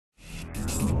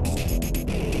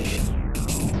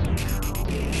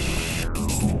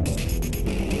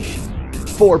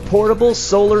For portable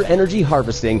solar energy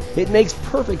harvesting, it makes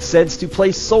perfect sense to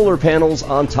place solar panels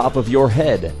on top of your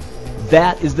head.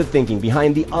 That is the thinking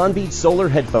behind the OnBeat Solar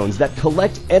Headphones that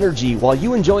collect energy while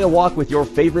you enjoy a walk with your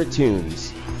favorite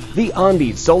tunes. The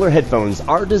OnBeat Solar Headphones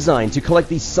are designed to collect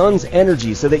the sun's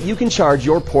energy so that you can charge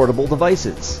your portable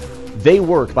devices. They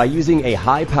work by using a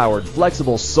high-powered,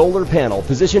 flexible solar panel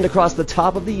positioned across the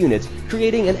top of the unit,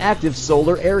 creating an active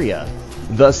solar area.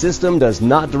 The system does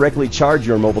not directly charge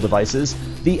your mobile devices.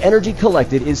 The energy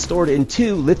collected is stored in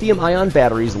 2 lithium-ion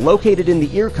batteries located in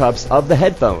the ear cups of the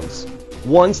headphones.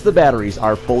 Once the batteries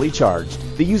are fully charged,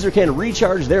 the user can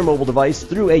recharge their mobile device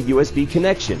through a USB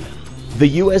connection.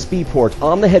 The USB port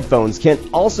on the headphones can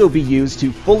also be used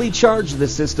to fully charge the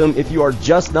system if you are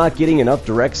just not getting enough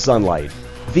direct sunlight.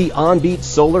 The OnBeat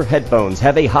Solar Headphones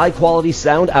have a high-quality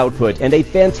sound output and a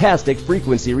fantastic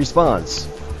frequency response.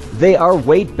 They are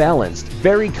weight balanced,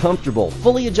 very comfortable,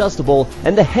 fully adjustable,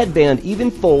 and the headband even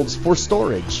folds for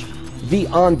storage. The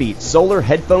OnBeat Solar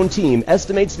Headphone team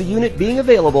estimates the unit being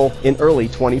available in early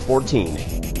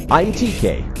 2014. I'm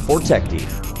TK for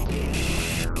TechD.